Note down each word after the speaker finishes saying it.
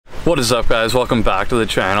What is up, guys? Welcome back to the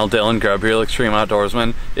channel. Dylan Grubb here,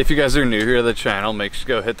 Extreme.Outdoorsmen. If you guys are new here to the channel, make sure to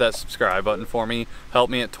go hit that subscribe button for me. Help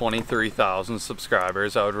me at 23,000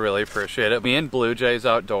 subscribers. I would really appreciate it. Me and Blue Jays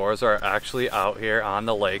Outdoors are actually out here on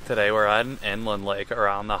the lake today. We're at an inland lake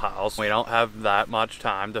around the house. We don't have that much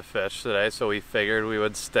time to fish today, so we figured we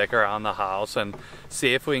would stick around the house and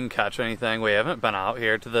see if we can catch anything. We haven't been out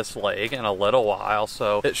here to this lake in a little while,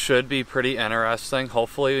 so it should be pretty interesting.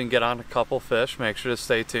 Hopefully we can get on a couple fish. Make sure to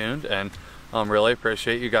stay tuned. And really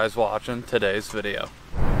appreciate you guys watching today's video.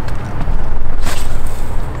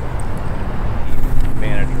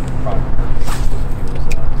 Manager of the project.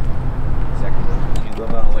 You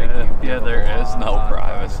live on a lake. Yeah, there is no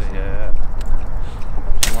privacy. Yeah.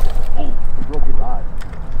 Oh, you broke your rod.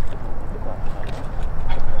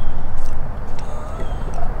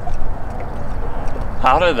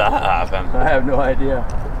 How did that happen? I have no idea.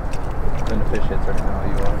 Then the fish hits right now.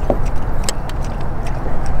 You are.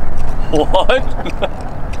 What?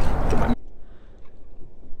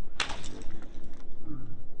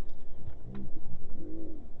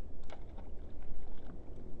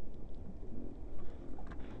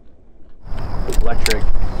 Electric.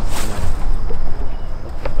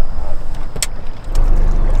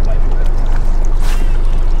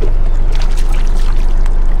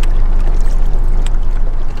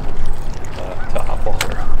 Top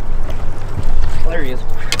water. There he is.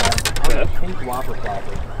 Pink whopper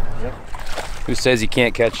plopper. Yep. Who says you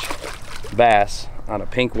can't catch bass on a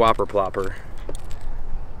pink whopper plopper?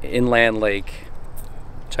 Inland lake.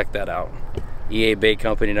 Check that out. EA Bait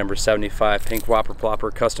Company number 75 pink whopper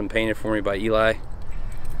plopper, custom painted for me by Eli.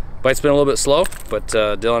 Bite's been a little bit slow, but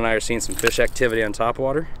Dylan and I are seeing some fish activity on top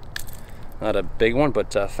water. Not a big one,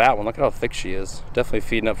 but a fat one. Look at how thick she is. Definitely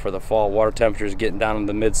feeding up for the fall. Water temperatures getting down in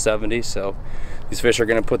the mid 70s, so these fish are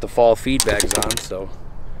going to put the fall feed bags on. So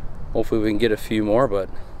hopefully we can get a few more, but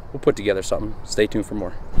we'll put together something. Stay tuned for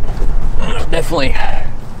more. Definitely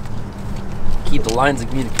keep the lines of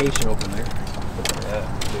communication open there. Yeah,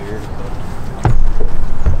 weird.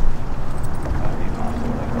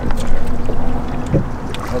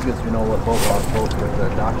 That's good to know what boat we're on boat with the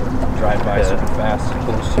doctor. Drive by super fast,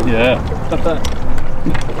 close to. Yeah.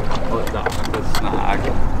 The snag.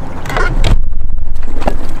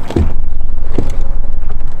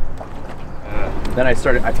 Then I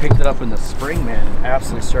picked it up in the spring, man, and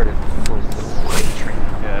absolutely started train.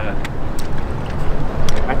 Yeah.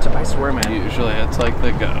 I swear, man. Usually it's like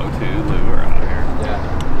the go-to lure out here. Yeah.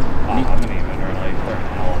 I haven't even really thrown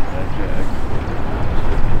out that jig.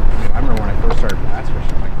 I remember when I first started bass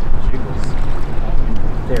fishing, like the jig was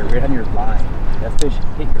there, right on your line. That fish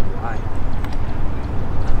hit your line.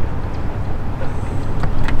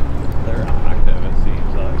 They're active, it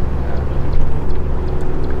seems like.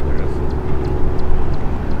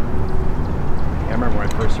 I remember when I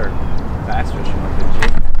first started bass fishing, like the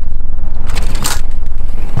jig.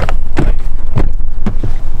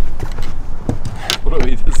 What are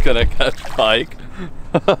we just gonna catch pike?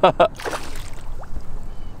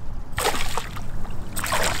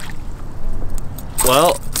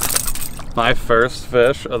 Well, my first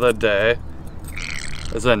fish of the day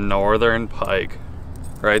is a northern pike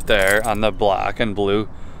right there on the black and blue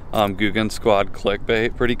Guggen Squad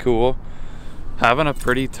clickbait. Pretty cool. Having a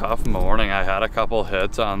pretty tough morning. I had a couple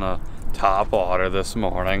hits on the top water this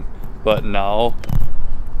morning, but none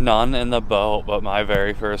in the boat. But my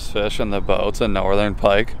very first fish in the boat's a northern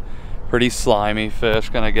pike. Pretty slimy fish,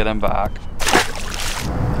 gonna get him back.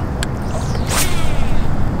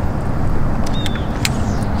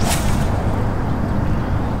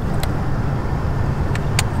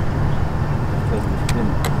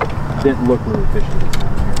 Didn't look really fishy this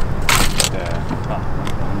time here. Yeah.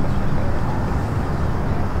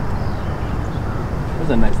 There's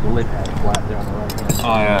a nice lily pad flat there on the right hand.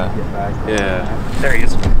 Oh yeah. Get back. Yeah. There he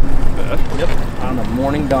is. Fish. Yep. On the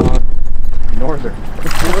morning dawn. Northern.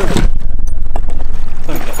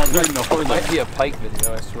 Might be a pike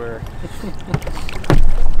video, I swear.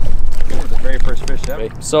 The very first fish ever.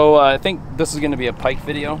 So I think this is going to be a pike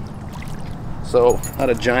video. So not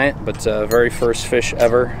a giant, but very first fish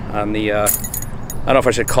ever on the, I don't know if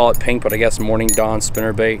I should call it pink, but I guess morning dawn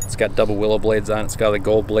spinnerbait. It's got double willow blades on it. It's got a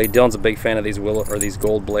gold blade. Dylan's a big fan of these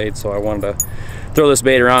gold blades, so I wanted to throw this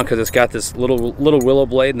bait around because it's got this little willow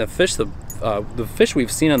blade, and the fish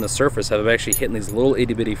we've seen on the surface have actually hit these little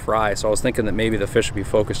itty bitty fry. So I was thinking that maybe the fish would be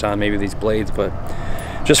focused on maybe these blades, but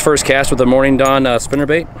just first cast with the morning dawn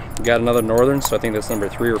spinnerbait. Got another northern, so I think that's number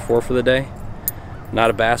 3 or 4 for the day. Not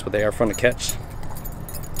a bass, but they are fun to catch.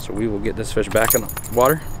 So we will get this fish back in the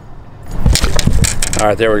water. All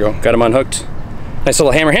right, there we go. Got him unhooked. Nice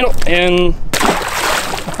little hammer handle, and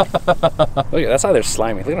Look at that's how they're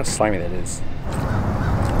slimy. Look at how slimy that is.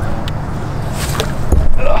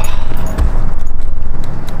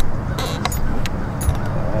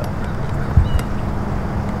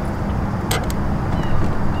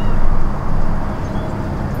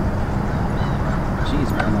 Jeez,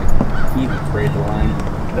 man, like he even sprayed the line.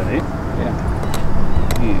 Did he? Yeah.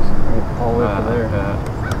 Jeez. All the way up to there.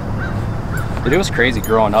 Yeah. Dude, it was crazy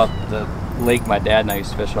growing up. The lake my dad and I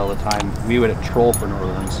used to fish all the time. We would troll for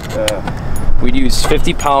northerns. We'd use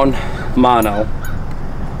 50-pound mono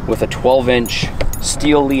with a 12-inch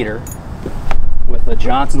steel leader with a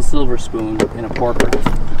Johnson silver spoon and a porker.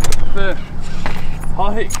 Fish.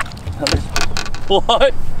 Pike.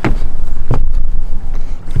 What?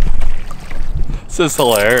 This is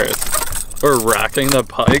hilarious. We're racking the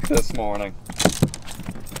pike this morning.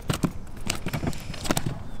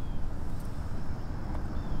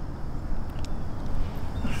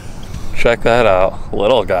 Check that out.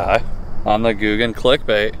 Little guy on the Guggen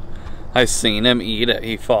clickbait. I seen him eat it.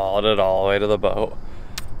 He followed it all the way to the boat.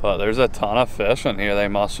 But there's a ton of fish in here. They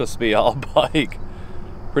must just be all pike.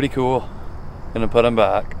 Pretty cool. Gonna put him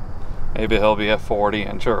back. Maybe he'll be a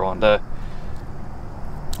 40-incher one day.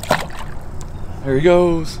 There he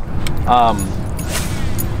goes. You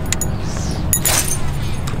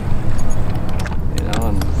know,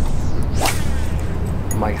 and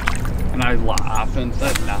my And I laughed and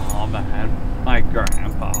said, "Nah, man, my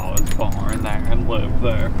grandpa was born there and lived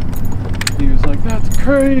there." He was like, "That's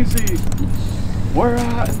crazy. We're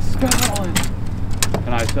at in Scotland."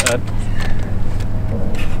 And I said,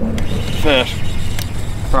 "Fish,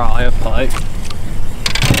 probably a pike."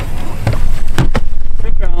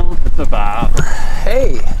 It's a bass.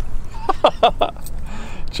 hey.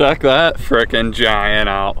 Check that frickin' giant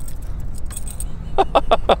out.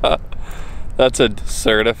 That's a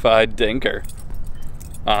certified dinker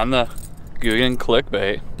on the Guggen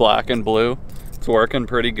clickbait, black and blue. It's working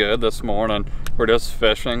pretty good this morning. We're just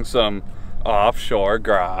fishing some offshore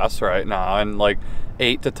grass right now in like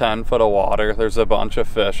 8 to 10 foot of water. There's a bunch of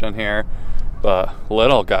fish in here, but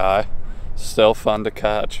little guy, still fun to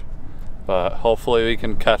catch. But hopefully we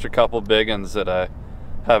can catch a couple big ones today.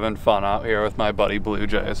 Having fun out here with my buddy Blue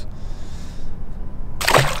Jays.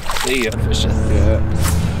 See ya fishing. Yeah.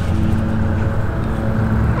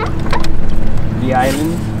 The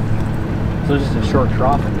island. So it's just a short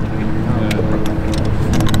trough in between. Yeah.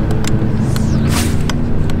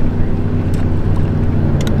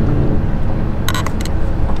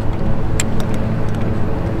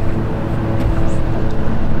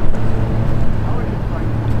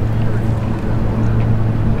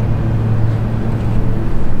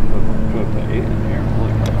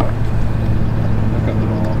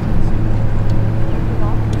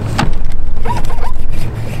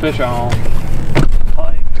 Fish on.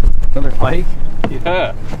 Pike. Another pike?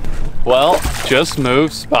 Yeah. Well, just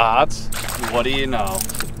moved spots. What do you know?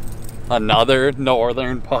 Another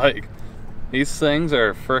northern pike. These things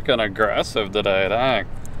are freaking aggressive today, dang.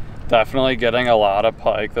 Definitely getting a lot of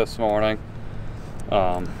pike this morning.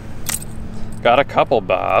 Got a couple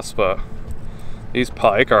bass, but these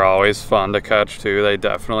pike are always fun to catch too. They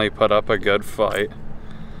definitely put up a good fight.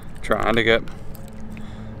 Trying to get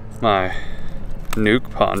my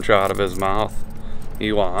nuke punch out of his mouth.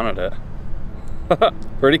 He wanted it.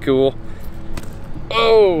 Pretty cool.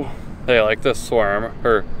 Oh, they like to squirm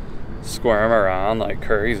around like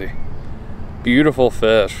crazy. Beautiful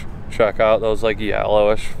fish. Check out those like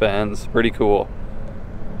yellowish fins. Pretty cool.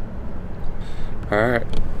 All right.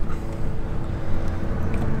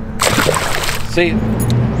 See.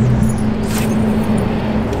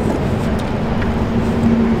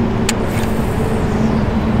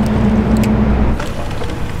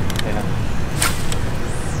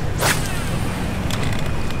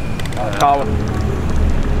 Colin.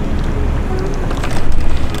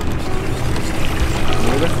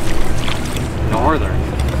 Northern.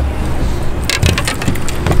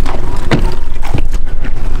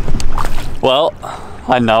 Well,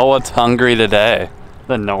 I know what's hungry today.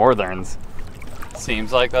 The northerns.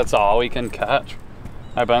 Seems like that's all we can catch.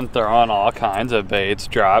 I've been throwing all kinds of baits,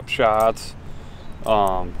 drop shots,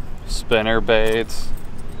 spinner baits,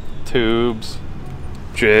 tubes,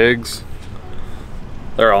 jigs.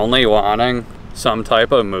 They're only wanting some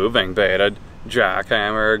type of moving bait, a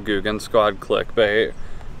jackhammer, Guggen Squad clickbait.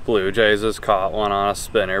 Blue Jays has caught one on a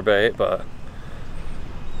spinner bait, but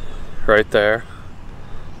right there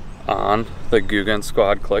on the Guggen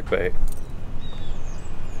Squad clickbait.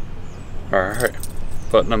 All right,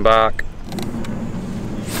 putting them back.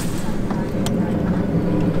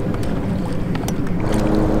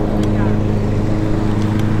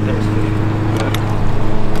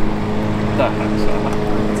 That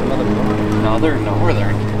heck's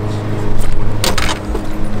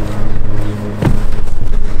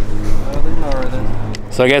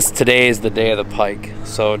So I guess today is the day of the pike.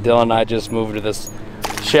 So Dylan and I just moved to this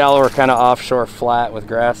shallower kind of offshore flat with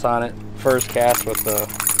grass on it. First cast with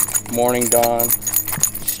the Morning Dawn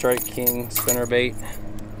Strike King spinnerbait,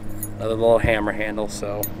 another little hammer handle.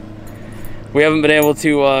 So we haven't been able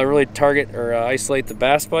to really target or isolate the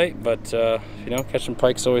bass bite, but you know, catching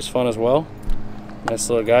pike's always fun as well. Nice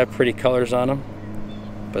little guy, pretty colors on him.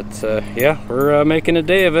 But yeah, we're making a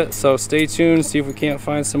day of it, so stay tuned, see if we can't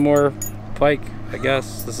find some more pike. I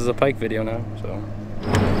guess this is a pike video now, so.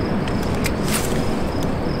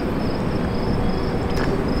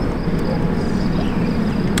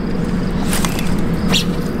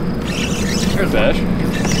 There's fish.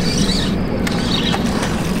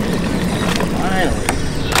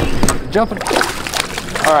 Finally. Jumping.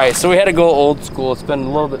 All right, so we had to go old school. It's been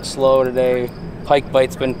a little bit slow today. Pike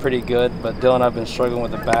bite's been pretty good, but Dylan and I've been struggling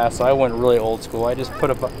with the bass, so I went really old school. I just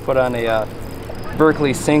put on a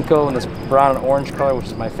Berkeley Cinco in this brown and orange color, which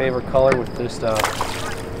is my favorite color, with just a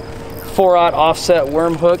 4/0 offset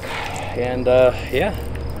worm hook, and yeah,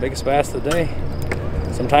 biggest bass of the day.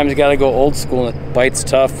 Sometimes you gotta go old school, and the bite's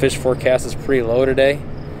tough. Fish forecast is pretty low today.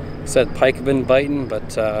 Said pike have been biting,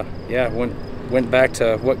 but yeah, went back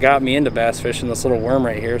to what got me into bass fishing, this little worm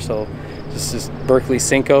right here. So this is Berkeley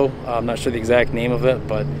Cinco. I'm not sure the exact name of it,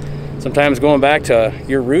 but sometimes going back to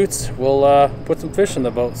your roots will put some fish in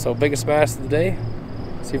the boat. So biggest bass of the day.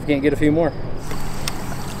 See if we can't get a few more.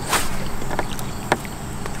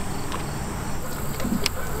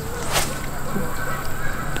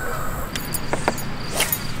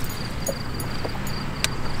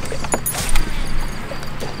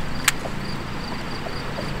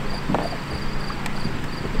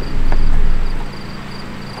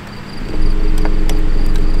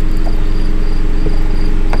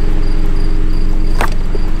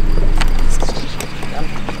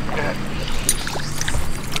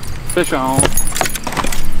 Fish on.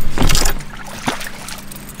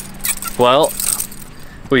 Well,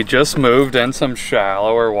 we just moved in some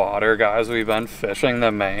shallower water, guys. We've been fishing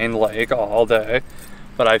the main lake all day,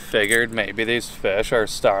 but I figured maybe these fish are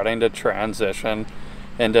starting to transition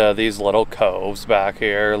into these little coves back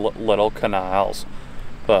here, little canals.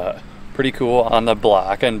 But pretty cool on the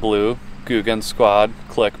black and blue Guggen Squad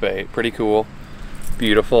clickbait. Pretty cool,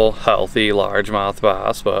 beautiful, healthy largemouth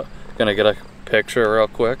bass. But gonna get a picture real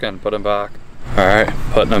quick and put them back. All right,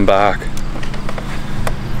 putting them back.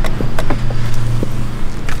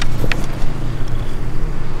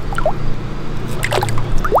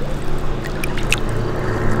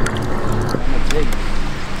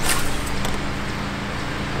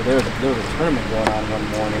 There was a tournament going on one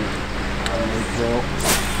morning on Lake Hill,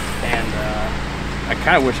 and I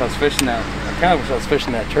kind of wish I was fishing that.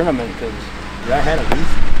 that tournament, because I had at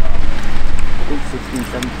least 16,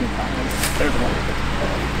 17 pounds. There's one.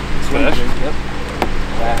 Fish? Yep.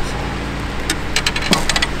 Bass.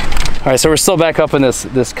 All right, so we're still back up in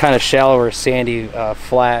this kind of shallower, sandy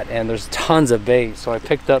flat, and there's tons of bait. So I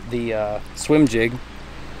picked up the swim jig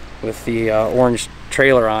with the orange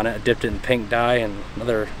trailer on it. I dipped it in pink dye, and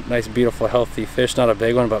another nice, beautiful, healthy fish. Not a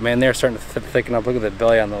big one, but man, they're starting to thicken up. Look at the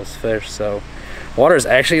belly on those fish. So water is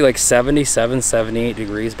actually like 77, 78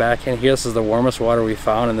 degrees back in here. This is the warmest water we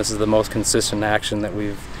found, and this is the most consistent action that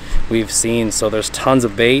we've seen. So there's tons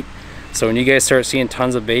of bait. So when you guys start seeing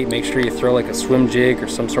tons of bait, make sure you throw like a swim jig or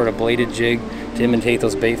some sort of bladed jig to imitate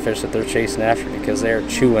those bait fish that they're chasing after, because they're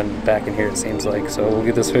chewing back in here, it seems like. So we'll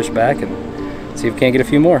get this fish back and see if we can't get a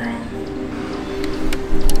few more.